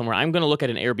travel somewhere, I'm going to look at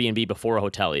an Airbnb before a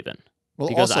hotel even. Well,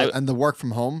 Because also, and the work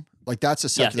from home, like that's a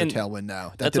secular and tailwind now.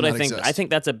 That that's did what I not think. exist. I think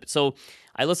that's so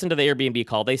I listened to the Airbnb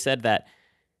call. They said that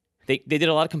they did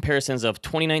a lot of comparisons of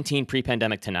 2019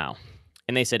 pre-pandemic to now.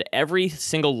 And they said every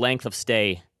single length of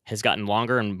stay has gotten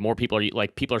longer and more people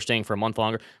are staying for a month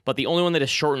longer. But the only one that is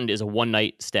shortened is a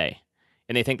one-night stay.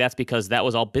 And they think that's because that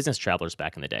was all business travelers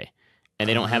back in the day. And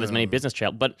they don't have as many business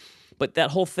travel. But that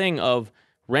whole thing of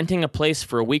renting a place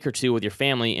for a week or two with your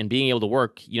family and being able to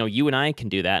work, you and I can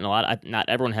do that. And not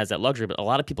everyone has that luxury, but a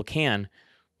lot of people can,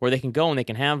 where they can go and they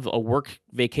can have a work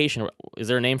vacation. Is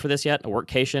there a name for this yet? A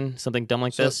workcation? Something dumb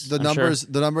like this? The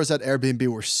numbers at Airbnb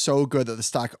were so good that the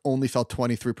stock only fell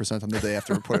 23% on the day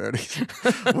after reported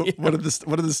earnings. What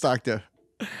did the stock do?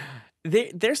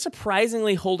 They're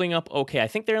surprisingly holding up okay. I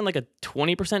think they're in like a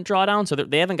 20% drawdown, so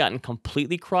they haven't gotten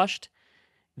completely crushed.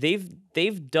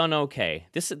 They've done okay.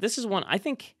 This is one, I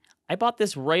think I bought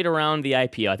this right around the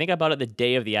IPO. I think I bought it the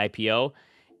day of the IPO,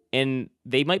 and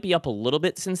they might be up a little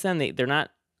bit since then. They're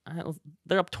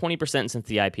up 20% since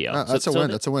the IPO. That's a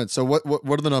win. That's a win. So what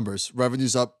are the numbers?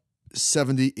 Revenue's up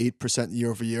 78%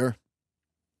 year over year.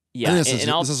 Yeah, this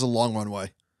is a long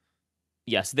runway.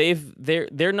 Yes,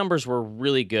 their numbers were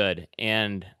really good,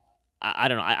 and I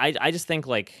don't know. I just think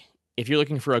like if you're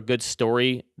looking for a good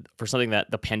story for something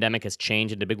that the pandemic has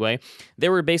changed in a big way, they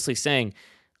were basically saying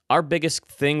our biggest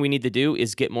thing we need to do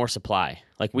is get more supply.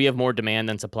 Like we have more demand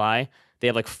than supply. They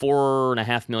have like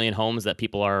 4.5 million homes that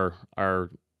people are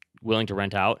willing to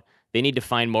rent out. They need to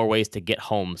find more ways to get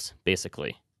homes,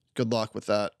 basically. Good luck with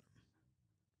that.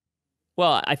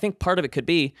 Well, I think part of it could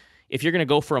be if you're going to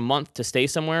go for a month to stay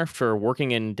somewhere for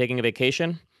working and taking a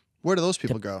vacation. Where do those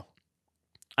people go?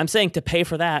 I'm saying to pay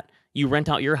for that, you rent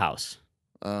out your house.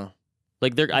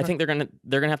 Like okay. I think they're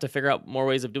gonna have to figure out more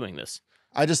ways of doing this.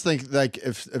 I just think like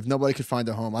if nobody could find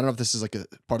a home, I don't know if this is like a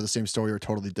part of the same story or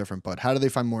totally different, but how do they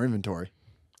find more inventory?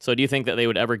 So do you think that they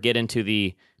would ever get into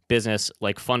the business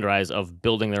like Fundrise of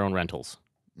building their own rentals?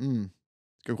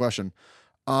 Good question.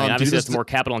 I mean, obviously, it's a more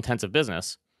capital intensive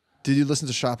business. Did you listen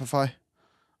to Shopify?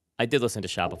 I did listen to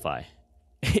Shopify.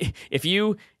 If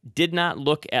you did not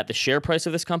look at the share price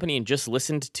of this company and just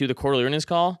listened to the quarterly earnings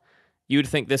call, you would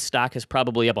think this stock is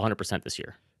probably up 100% this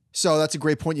year. So that's a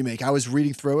great point you make. I was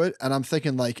reading through it and I'm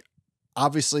thinking like,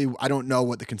 obviously I don't know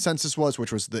what the consensus was,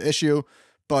 which was the issue,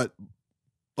 but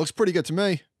looks pretty good to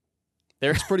me.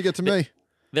 Looks pretty good to me.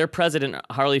 Their president,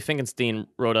 Harley Finkelstein,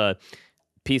 wrote a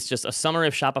piece, just a summary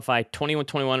of Shopify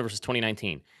 2021 versus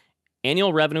 2019.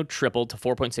 Annual revenue tripled to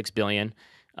 $4.6 billion.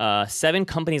 7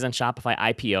 companies on Shopify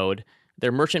IPO'd.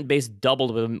 Their merchant base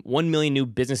doubled with 1 million new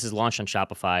businesses launched on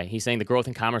Shopify. He's saying the growth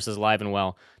in commerce is alive and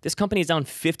well. This company is down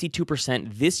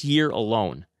 52% this year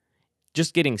alone.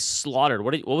 Just getting slaughtered.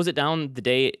 What was it down the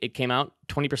day it came out?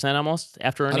 20% almost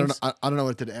after earnings? I don't know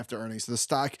what it did after earnings. The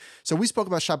stock. So we spoke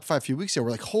about Shopify a few weeks ago.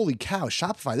 We're like, holy cow,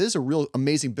 Shopify, this is a real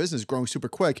amazing business growing super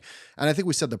quick. And I think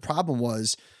we said the problem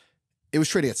was it was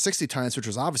trading at 60 times, which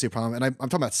was obviously a problem. And I'm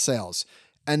talking about sales.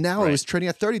 And now it was trading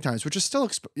at 30 times, which is still,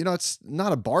 it's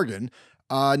not a bargain.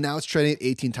 Now it's trading at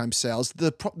 18 times sales.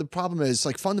 The problem is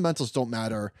like fundamentals don't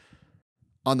matter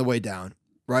on the way down,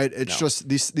 right? It's just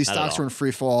these stocks are in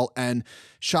free fall, and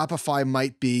Shopify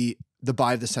might be the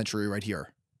buy of the century right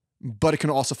here, but it can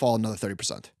also fall another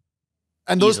 30%.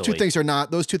 And those two things are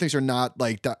not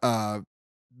like,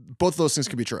 both of those things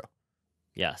could be true.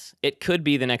 Yes. It could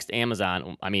be the next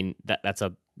Amazon. I mean,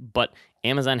 but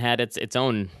Amazon had its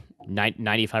own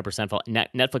 95% fall.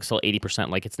 Netflix fell 80%.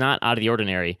 Like it's not out of the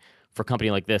ordinary for a company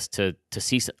like this to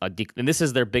see and this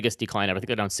is their biggest decline ever. I think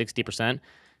they're down 60%.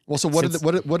 Well, so what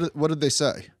did they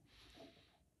say?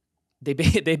 They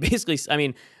basically, I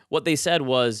mean, what they said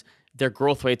was their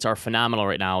growth rates are phenomenal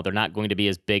right now. They're not going to be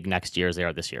as big next year as they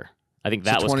are this year. I think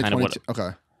that was kind of what. Okay.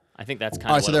 I think that's kind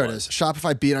of. All right, what so there it is.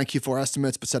 Shopify beat on Q4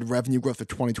 estimates, but said revenue growth for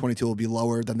 2022 will be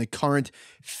lower than the current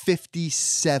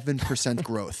 57%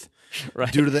 growth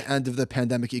due to the end of the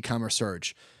pandemic e-commerce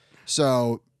surge.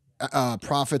 So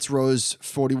profits rose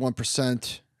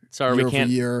 41%. Sorry, year over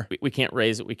year. We can't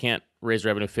raise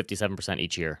revenue 57%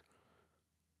 each year.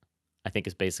 I think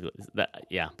it's basically that.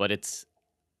 Yeah, but it's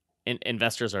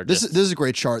investors are. This is a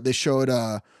great chart. They showed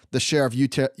the share of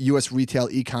U.S. retail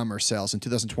e-commerce sales in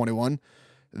 2021.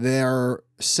 They're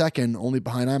second, only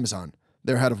behind Amazon.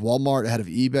 They're ahead of Walmart, ahead of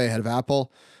eBay, ahead of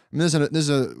Apple. I mean, this is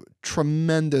a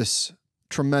tremendous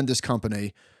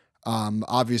company.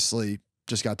 Obviously,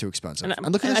 just got too expensive.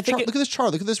 And look at this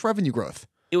chart. Look at this revenue growth.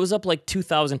 It was up like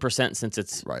 2,000% since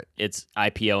its Right. its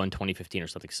IPO in 2015 or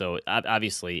something. So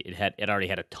obviously it already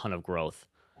had a ton of growth,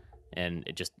 and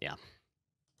it just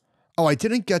Oh, I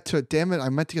didn't get to. Damn it! I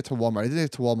meant to get to Walmart. I didn't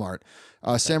get to Walmart.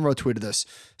 Samro tweeted this: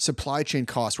 supply chain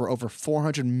costs were over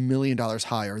 $400 million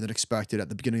higher than expected at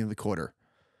the beginning of the quarter,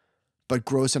 but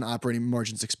gross and operating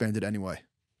margins expanded anyway.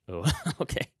 Oh,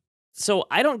 okay. So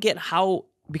I don't get how,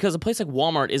 because a place like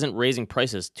Walmart isn't raising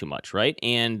prices too much, right?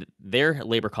 And their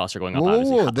labor costs are going up.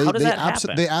 Obviously, how does that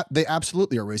happen? They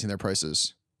absolutely are raising their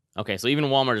prices. Okay, so even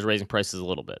Walmart is raising prices a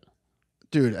little bit.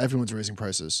 Dude, everyone's raising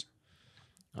prices.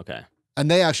 Okay. And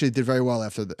they actually did very well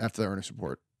after the earnings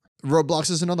report.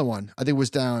 Roblox is another one. I think it was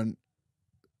down,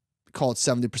 call it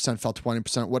 70%, fell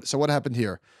 20%. So what happened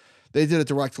here? They did a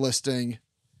direct listing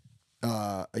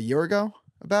a year ago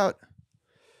about.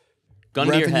 Gun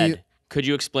to your head. Could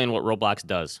you explain what Roblox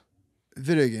does?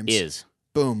 Video games.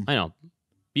 Boom. I know.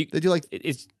 They do like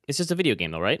it's just a video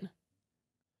game though, right?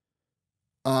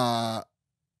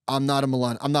 I'm not a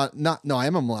millennial. No, I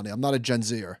am a millennial. I'm not a Gen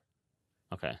Zer.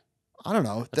 Okay. I don't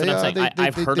know. That's what I'm saying.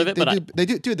 I've heard of it, but they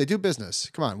do business.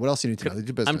 Come on, what else do you need to know? They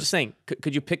do business. I'm just saying,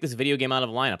 could you pick this video game out of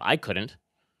a lineup? I couldn't.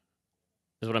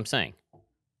 Is what I'm saying.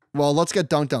 Well, let's get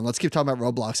dunked on. Let's keep talking about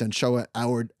Roblox and show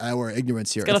our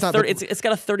ignorance here. It's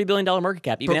got a $30 billion market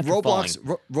cap, even after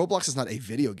Roblox is not a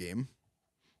video game.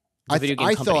 It's a video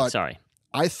game company. Sorry.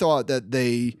 I thought that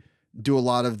they do a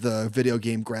lot of the video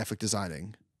game graphic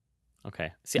designing.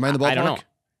 Okay. See, I don't know.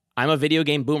 I'm a video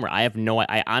game boomer.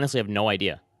 I honestly have no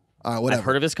idea. Whatever. I've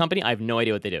heard of this company. I have no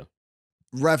idea what they do.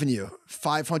 Revenue,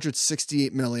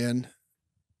 $568 million.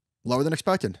 Lower than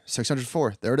expected.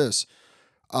 604. There it is.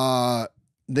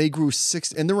 They grew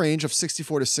in the range of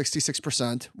 64 to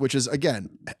 66%, which is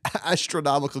again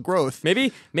astronomical growth.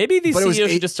 Maybe these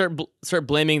CEOs should just start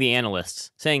blaming the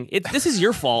analysts, saying this is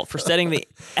your fault for setting the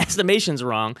estimations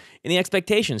wrong and the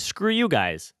expectations. Screw you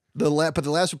guys. But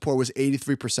the last report was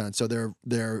 83%, so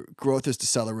their growth is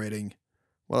decelerating.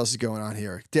 What else is going on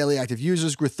here? Daily active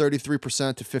users grew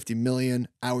 33% to 50 million.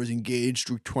 Hours engaged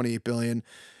grew 28 billion.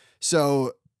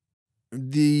 So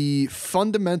the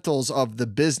fundamentals of the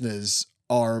business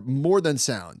are more than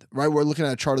sound, right? We're looking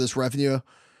at a chart of this revenue.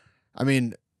 I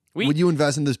mean, would you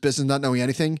invest in this business not knowing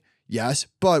anything? Yes.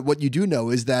 But what you do know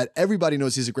is that everybody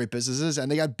knows these are great businesses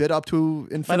and they got bid up to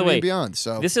infinity and beyond.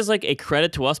 So this is like a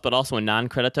credit to us, but also a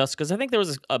non-credit to us. Because I think there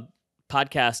was a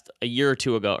podcast a year or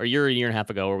two ago, or a year and a half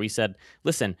ago, where we said,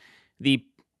 listen, the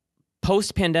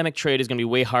post-pandemic trade is going to be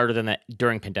way harder than that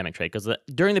during pandemic trade. Because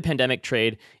during the pandemic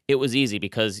trade, it was easy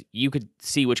because you could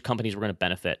see which companies were going to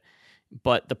benefit.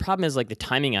 But the problem is like the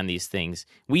timing on these things.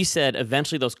 We said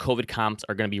eventually those COVID comps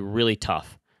are going to be really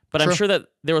tough. But I'm sure that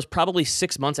there was probably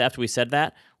 6 months after we said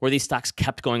that where these stocks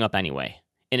kept going up anyway.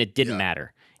 And it didn't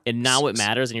matter. And now it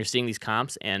matters and you're seeing these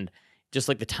comps. And just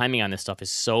like the timing on this stuff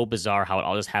is so bizarre how it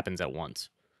all just happens at once.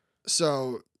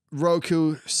 So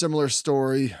Roku, similar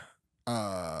story.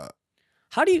 How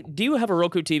do you have a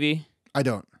Roku TV? I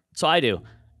don't. So I do.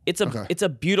 It's a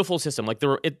beautiful system. Like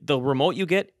the remote you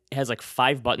get has like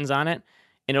 5 buttons on it,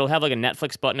 and it'll have like a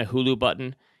Netflix button, a Hulu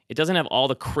button. It doesn't have all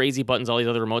the crazy buttons all these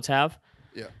other remotes have.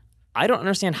 Yeah. I don't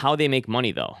understand how they make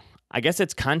money though. I guess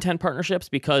it's content partnerships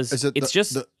because it's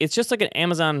just like an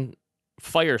Amazon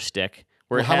Fire Stick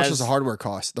where how much does the hardware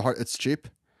cost? It's cheap.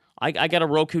 I got a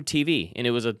Roku TV and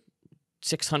it was a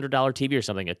 $600 TV or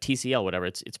something, a TCL, whatever.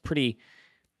 It's pretty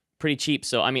cheap.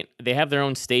 So I mean, they have their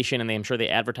own station and I'm sure they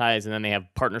advertise, and then they have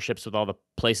partnerships with all the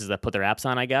places that put their apps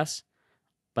on, I guess.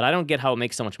 But I don't get how it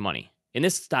makes so much money. And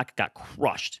this stock got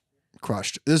crushed.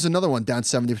 There's another one down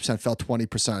 70%, fell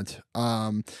 20%.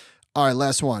 All right,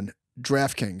 last one.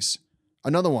 DraftKings.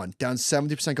 Another one down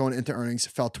 70% going into earnings,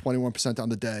 fell 21% on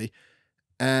the day.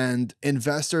 And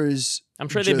investors, I'm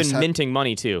sure they've been minting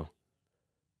money too.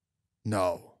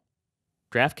 No.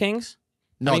 DraftKings?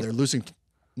 No, they're losing.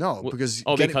 No, because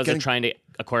they're trying to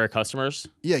acquire customers.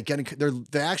 Yeah, I think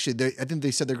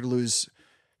they said they're going to lose.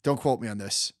 Don't quote me on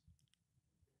this.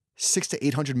 $600 to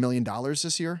 $800 million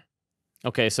this year.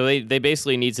 Okay, so they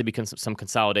basically need to be some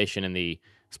consolidation in the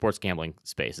sports gambling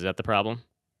space. Is that the problem?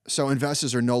 So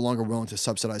investors are no longer willing to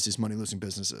subsidize these money-losing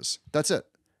businesses. That's it,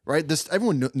 right?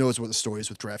 Everyone knows what the story is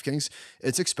with DraftKings.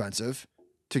 It's expensive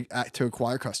to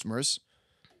acquire customers,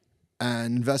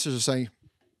 and investors are saying,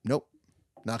 "Nope,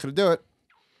 not going to do it."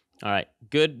 All right,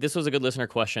 good. This was a good listener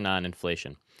question on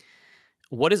inflation.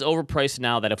 What is overpriced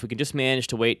now that if we can just manage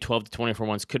to wait 12 to 24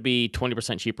 months could be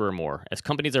 20% cheaper or more? As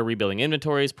companies are rebuilding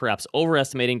inventories, perhaps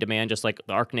overestimating demand just like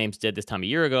the ARC names did this time a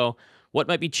year ago, what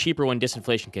might be cheaper when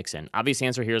disinflation kicks in? Obvious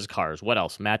answer here is cars. What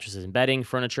else? Mattresses and bedding,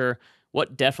 furniture.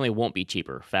 What definitely won't be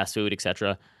cheaper? Fast food,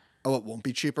 etc. Oh, it won't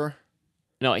be cheaper?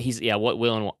 No, he's what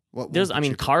will and what. What There's, will I be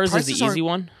mean, cheaper? cars is Prices the easy aren't-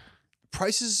 one.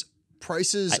 Prices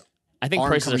I think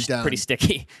aren't prices coming are down. pretty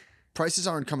sticky. Prices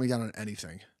aren't coming down on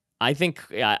anything. I think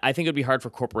it would be hard for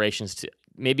corporations to.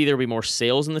 Maybe there'll be more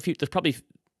sales in the future.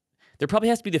 There probably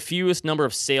has to be the fewest number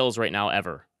of sales right now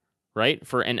ever, right?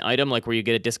 For an item like where you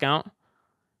get a discount.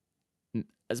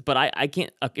 But I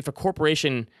can't. If a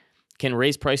corporation can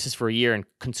raise prices for a year and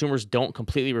consumers don't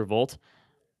completely revolt,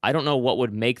 I don't know what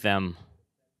would make them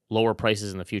lower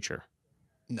prices in the future.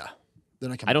 No, they're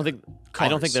not coming. I don't think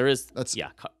Cars. there is. That's yeah.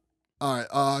 All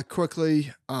right.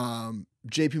 Quickly,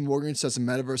 JP Morgan says the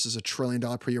metaverse is $1 trillion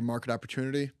per year market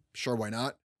opportunity. Sure, why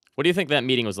not? What do you think that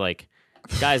meeting was like?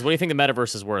 Guys, what do you think the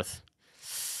metaverse is worth?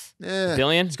 $1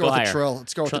 billion? Let's go with the trill.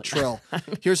 Let's go with the trill.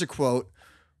 Here's a quote.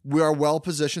 We are well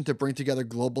positioned to bring together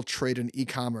global trade and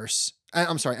e-commerce.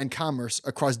 And commerce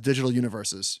across digital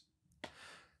universes.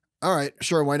 All right,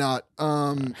 sure, why not?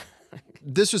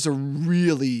 This was a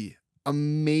really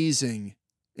amazing,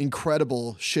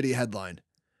 incredible, shitty headline.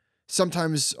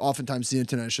 Oftentimes, the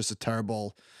internet is just a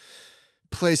terrible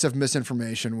place of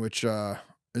misinformation, which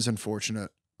is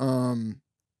unfortunate.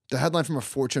 The headline from a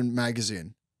Fortune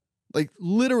magazine, like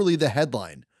literally the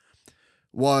headline,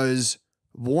 was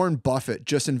Warren Buffett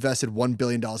just invested $1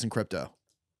 billion in crypto.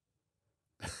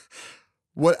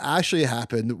 What actually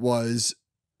happened was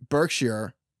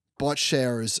Berkshire bought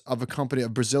shares of a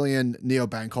Brazilian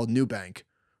neobank called Nubank,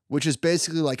 which is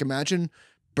basically like, imagine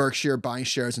Berkshire buying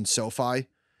shares in SoFi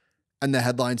and the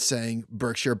headline saying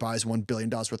Berkshire buys $1 billion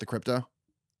worth of crypto.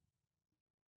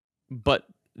 But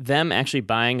them actually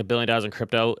buying $1 billion in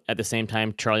crypto at the same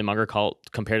time Charlie Munger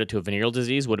compared it to a venereal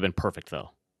disease would have been perfect,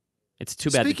 though. It's too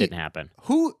bad that didn't happen.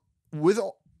 Who, with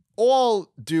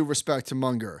all due respect to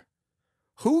Munger,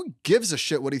 who gives a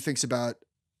shit what he thinks about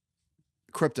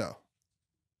crypto?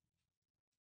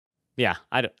 Yeah,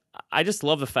 I just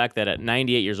love the fact that at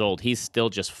 98 years old, he's still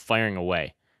just firing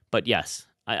away. But yes,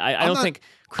 I don't think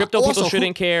crypto people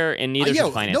shouldn't care, and neither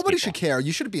should finance nobody people. should care.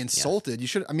 You shouldn't be insulted. Yeah. You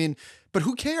should, but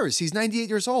who cares? He's 98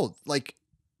 years old. Like,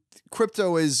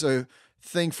 crypto is a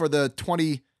thing for the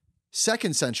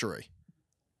 22nd century,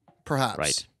 perhaps.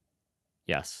 Right.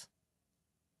 Yes.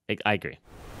 I agree.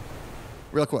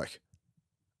 Real quick.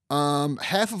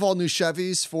 Half of all new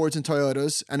Chevys, Fords, and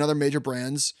Toyotas and other major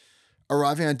brands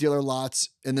arriving on dealer lots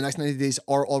in the next 90 days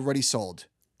are already sold.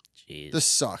 Jeez. This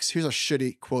sucks. Here's a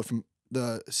shitty quote from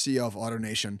the CEO of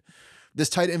AutoNation. This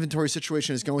tight inventory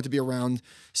situation is going to be around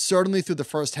certainly through the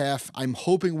first half. I'm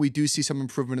hoping we do see some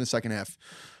improvement in the second half.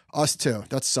 Us too.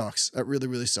 That sucks. That really,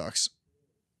 really sucks.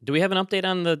 Do we have an update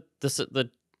on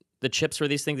the chips for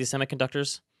these things, these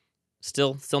semiconductors?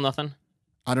 Still nothing?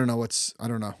 I don't know. I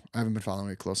haven't been following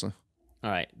it closely.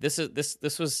 All right. This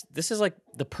is like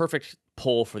the perfect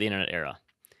poll for the internet era.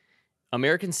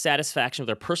 American satisfaction with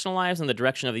their personal lives and the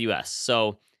direction of the U.S.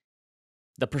 So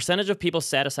the percentage of people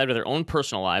satisfied with their own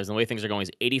personal lives and the way things are going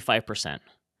is 85%.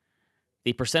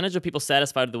 The percentage of people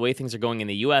satisfied with the way things are going in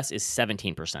the U.S. is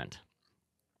 17%.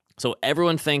 So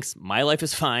everyone thinks my life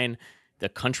is fine. The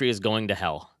country is going to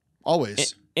hell.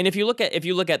 Always. And if you look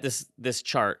at this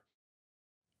chart,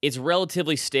 it's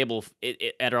relatively stable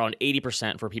at around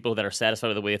 80% for people that are satisfied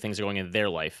with the way things are going in their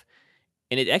life.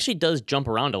 And it actually does jump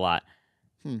around a lot.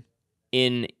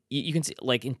 You can see,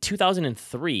 like in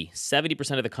 2003,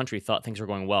 70% of the country thought things were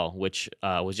going well, which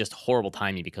was just horrible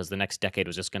timing because the next decade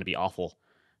was just going to be awful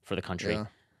for the country.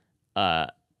 Yeah.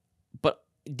 But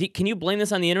can you blame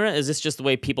this on the internet? Is this just the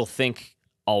way people think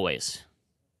always?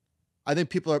 I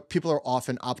think people are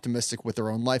often optimistic with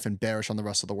their own life and bearish on the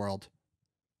rest of the world.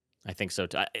 I think so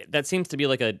too. That seems to be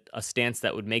like a stance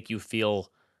that would make you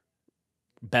feel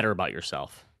better about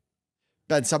yourself.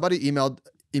 Ben, somebody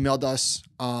emailed us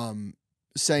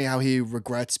saying how he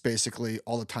regrets basically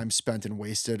all the time spent and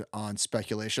wasted on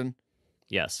speculation.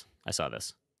 Yes, I saw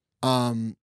this.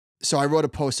 So I wrote a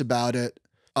post about it,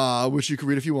 which you can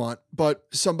read if you want. But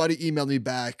somebody emailed me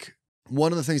back.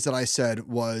 One of the things that I said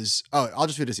was, I'll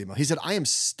just read his email. He said, "I am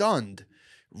stunned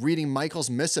reading Michael's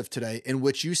missive today in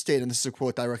which you stated," and this is a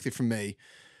quote directly from me,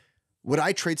 "would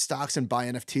I trade stocks and buy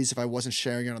NFTs if I wasn't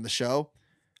sharing it on the show?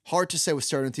 Hard to say with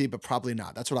certainty, but probably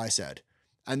not." That's what I said.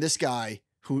 And this guy,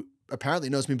 who apparently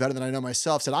knows me better than I know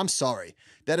myself, said, "I'm sorry.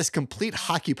 That is complete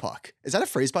hockey puck." Is that a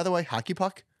phrase, by the way? Hockey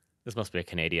puck? This must be a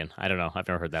Canadian. I don't know. I've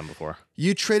never heard that before.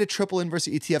 You traded triple inverse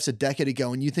ETFs a decade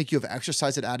ago and you think you have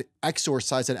exorcised it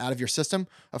out of your system?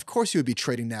 Of course you would be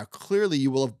trading now. Clearly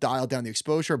you will have dialed down the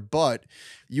exposure, but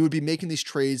you would be making these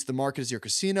trades. The market is your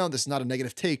casino. This is not a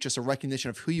negative take, just a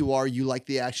recognition of who you are. You like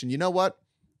the action. You know what?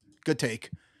 Good take.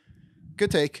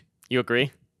 Good take. You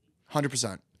agree?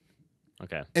 100%.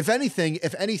 Okay. If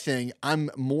anything, I'm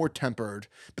more tempered,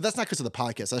 but that's not because of the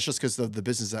podcast. That's just because of the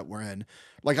business that we're in.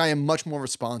 Like, I am much more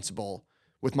responsible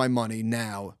with my money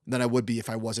now than I would be if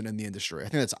I wasn't in the industry. I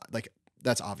think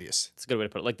that's obvious. It's a good way to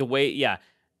put it. Like the way, yeah,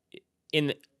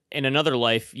 in another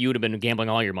life, you would have been gambling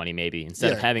all your money maybe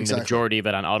instead of having the majority of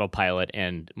it on autopilot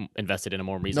and invested in a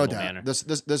more reasonable manner.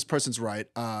 This person's right.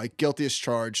 Guilty as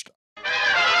charged.